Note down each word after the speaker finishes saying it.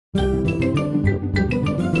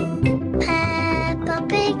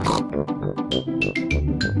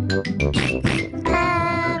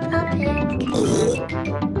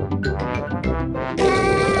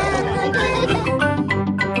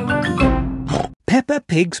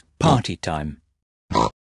Pig's party time.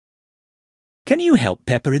 Can you help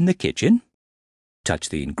Peppa in the kitchen? Touch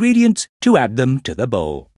the ingredients to add them to the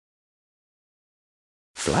bowl.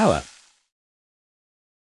 Flour,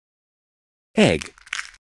 egg,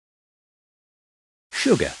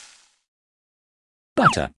 sugar,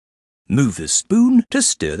 butter. Move the spoon to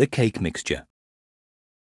stir the cake mixture.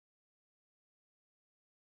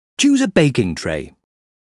 Choose a baking tray.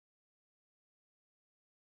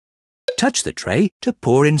 Touch the tray to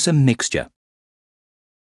pour in some mixture.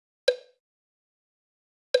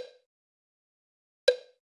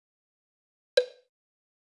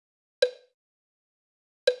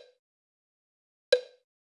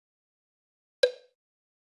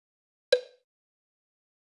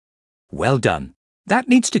 Well done. That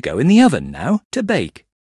needs to go in the oven now to bake.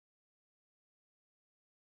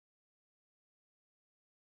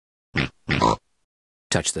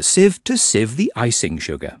 Touch the sieve to sieve the icing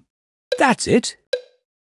sugar. That's it.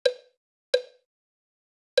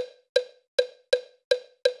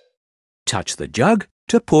 Touch the jug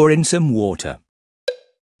to pour in some water.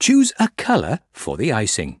 Choose a colour for the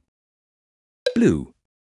icing. Blue.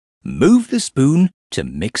 Move the spoon to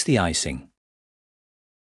mix the icing.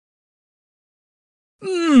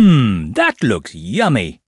 That looks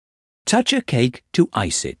yummy. Touch a cake to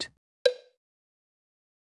ice it.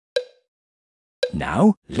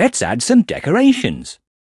 Now let's add some decorations.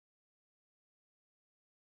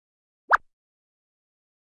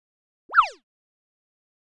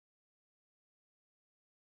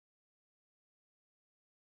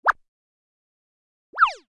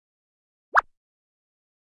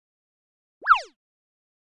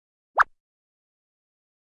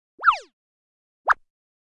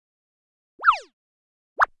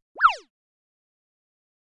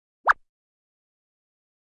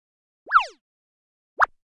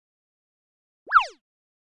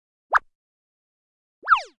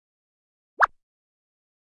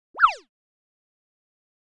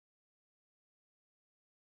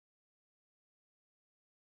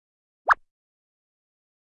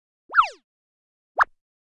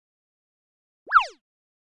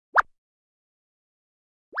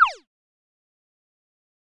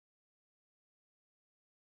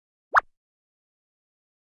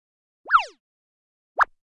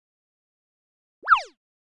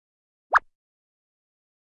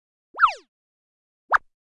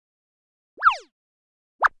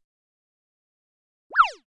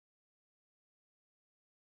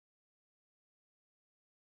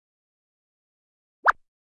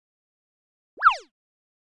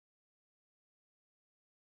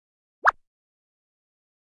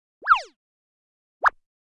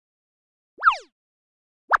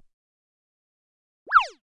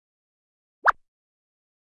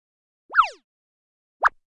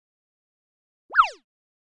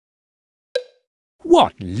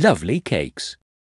 What lovely cakes!